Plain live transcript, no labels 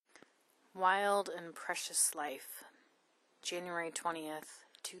Wild and Precious Life, January 20th,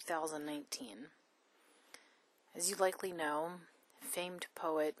 2019. As you likely know, famed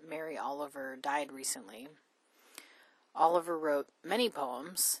poet Mary Oliver died recently. Oliver wrote many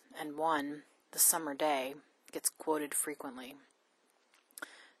poems, and one, The Summer Day, gets quoted frequently.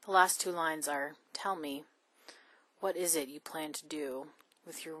 The last two lines are, "Tell me, what is it you plan to do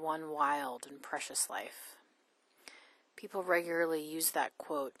with your one wild and precious life?" People regularly use that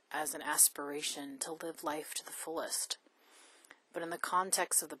quote as an aspiration to live life to the fullest. But in the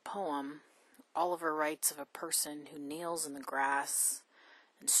context of the poem, Oliver writes of a person who kneels in the grass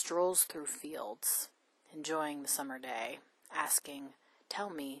and strolls through fields, enjoying the summer day, asking, "Tell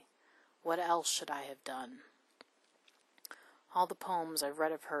me, what else should I have done?" All the poems I've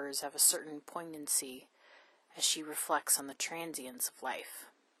read of hers have a certain poignancy as she reflects on the transience of life.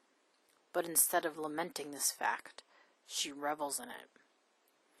 But instead of lamenting this fact, she revels in it.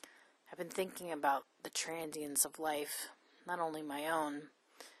 I've been thinking about the transience of life, not only my own,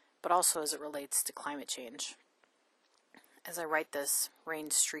 but also as it relates to climate change. As I write this,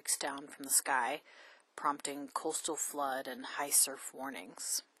 rain streaks down from the sky, prompting coastal flood and high surf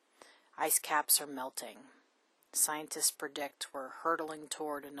warnings. Ice caps are melting. Scientists predict we're hurtling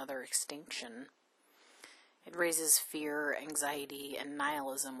toward another extinction. It raises fear, anxiety, and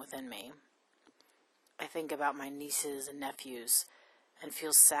nihilism within me. I think about my nieces and nephews and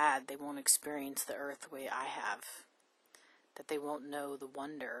feel sad they won't experience the earth the way I have, that they won't know the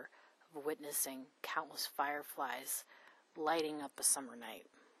wonder of witnessing countless fireflies lighting up a summer night.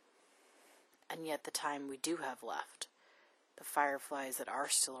 And yet the time we do have left, the fireflies that are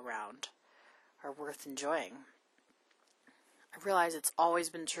still around, are worth enjoying. I realize it's always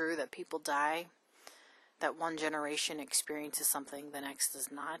been true that people die, that one generation experiences something the next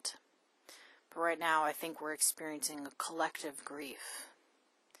does not. But right now, I think we're experiencing a collective grief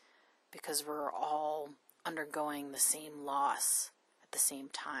because we're all undergoing the same loss at the same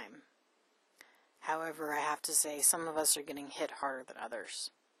time. However, I have to say, some of us are getting hit harder than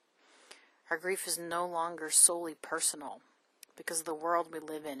others. Our grief is no longer solely personal because the world we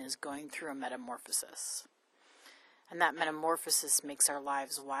live in is going through a metamorphosis. And that metamorphosis makes our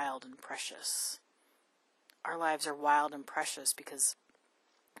lives wild and precious. Our lives are wild and precious because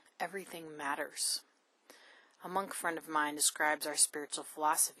everything matters. A monk friend of mine describes our spiritual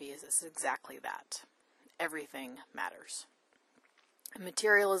philosophy as exactly that. Everything matters. In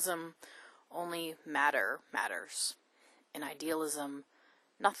materialism, only matter matters. In idealism,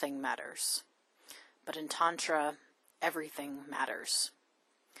 nothing matters. But in Tantra, everything matters.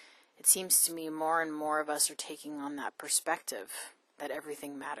 It seems to me more and more of us are taking on that perspective, that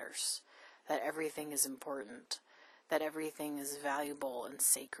everything matters, that everything is important, that everything is valuable and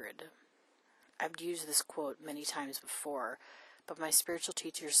sacred. I've used this quote many times before, but my spiritual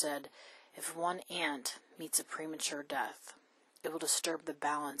teacher said, if one ant meets a premature death, it will disturb the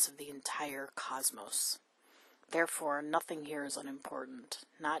balance of the entire cosmos. Therefore, nothing here is unimportant,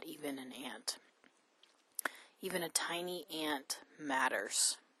 not even an ant. Even a tiny ant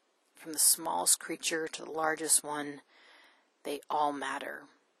matters. From the smallest creature to the largest one, they all matter.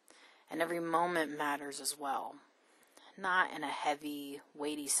 And every moment matters as well. Not in a heavy,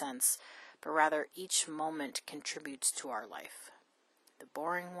 weighty sense, but rather each moment contributes to our life. The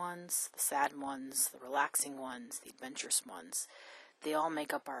boring ones, the sad ones, the relaxing ones, the adventurous ones, they all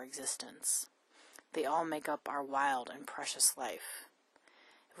make up our existence. They all make up our wild and precious life.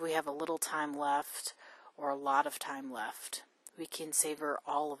 If we have a little time left, or a lot of time left, we can savor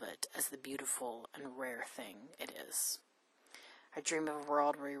all of it as the beautiful and rare thing it is. I dream of a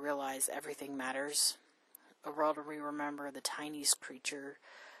world where we realize everything matters, a world where we remember the tiniest creature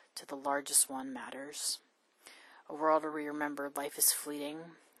to the largest one matters, a world where we remember life is fleeting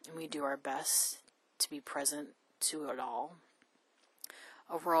and we do our best to be present to it all,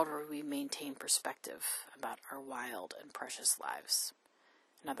 a world where we maintain perspective about our wild and precious lives.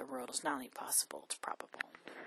 Another world is not only possible, it's probable.